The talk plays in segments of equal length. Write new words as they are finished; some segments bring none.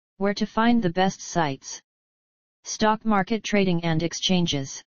Where to find the best sites. Stock market trading and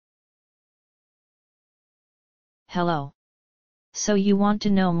exchanges. Hello. So you want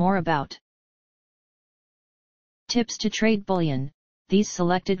to know more about tips to trade bullion? These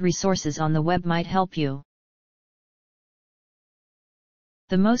selected resources on the web might help you.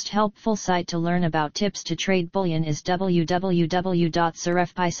 The most helpful site to learn about tips to trade bullion is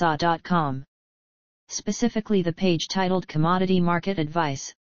www.surefpaisa.com. Specifically the page titled Commodity Market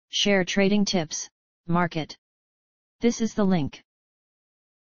Advice, Share Trading Tips, Market. This is the link.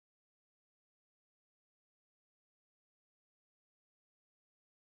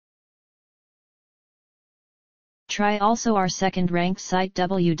 Try also our second-ranked site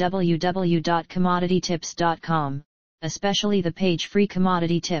www.commoditytips.com, especially the page Free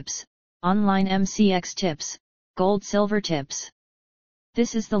Commodity Tips, Online MCX Tips, Gold Silver Tips.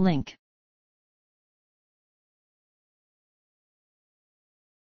 This is the link.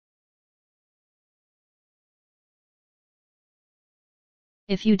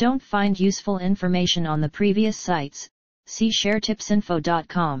 If you don't find useful information on the previous sites, see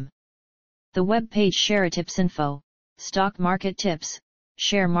sharetipsinfo.com. The web page ShareTipsInfo, Stock Market Tips,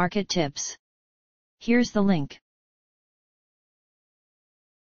 Share Market Tips. Here's the link.